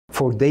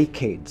For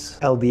decades,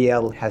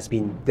 LDL has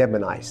been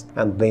demonized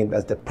and blamed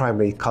as the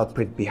primary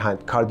culprit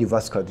behind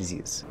cardiovascular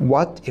disease.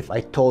 What if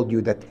I told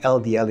you that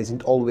LDL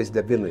isn't always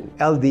the villain?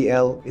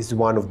 LDL is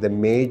one of the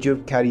major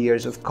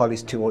carriers of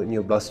cholesterol in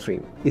your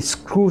bloodstream. It's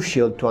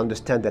crucial to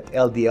understand that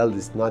LDL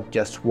is not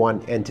just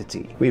one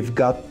entity. We've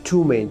got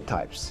two main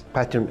types,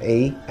 Pattern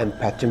A and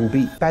Pattern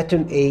B.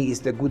 Pattern A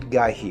is the good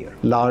guy here,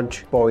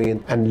 large,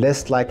 buoyant, and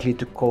less likely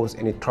to cause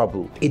any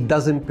trouble. It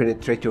doesn't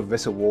penetrate your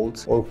vessel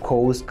walls or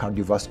cause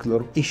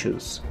cardiovascular issues.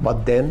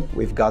 But then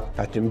we've got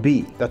Pattern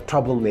B, the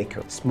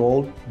troublemaker,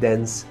 small,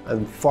 dense,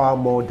 and far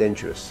more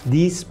dangerous.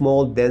 These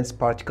small, dense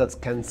particles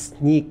can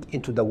sneak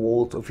into the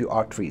walls of your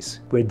arteries,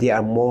 where they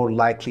are more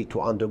likely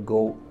to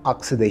undergo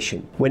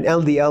oxidation. When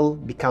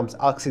LDL becomes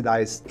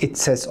oxidized, it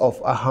sets off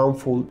a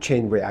harmful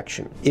chain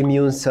reaction.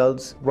 Immune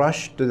cells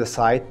rush to the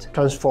site,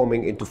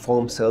 transforming into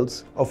foam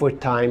cells. Over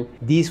time,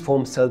 these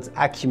foam cells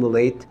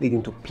accumulate,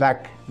 leading to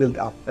plaque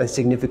buildup and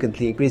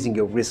significantly increasing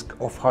your risk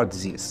of heart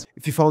disease.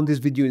 If you found this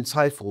video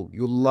insightful,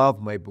 you'll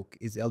love my book,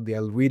 Is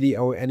LDL Really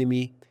Our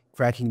Enemy?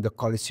 Cracking the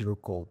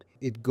Cholesterol Code.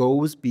 It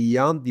goes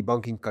beyond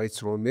debunking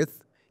cholesterol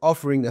myth,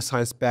 offering a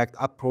science-backed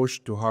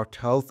approach to heart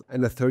health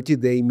and a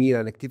 30-day meal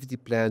and activity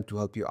plan to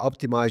help you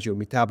optimize your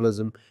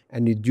metabolism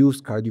and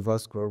reduce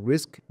cardiovascular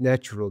risk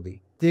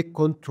naturally. Take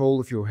control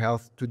of your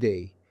health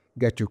today.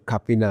 Get your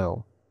copy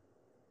now.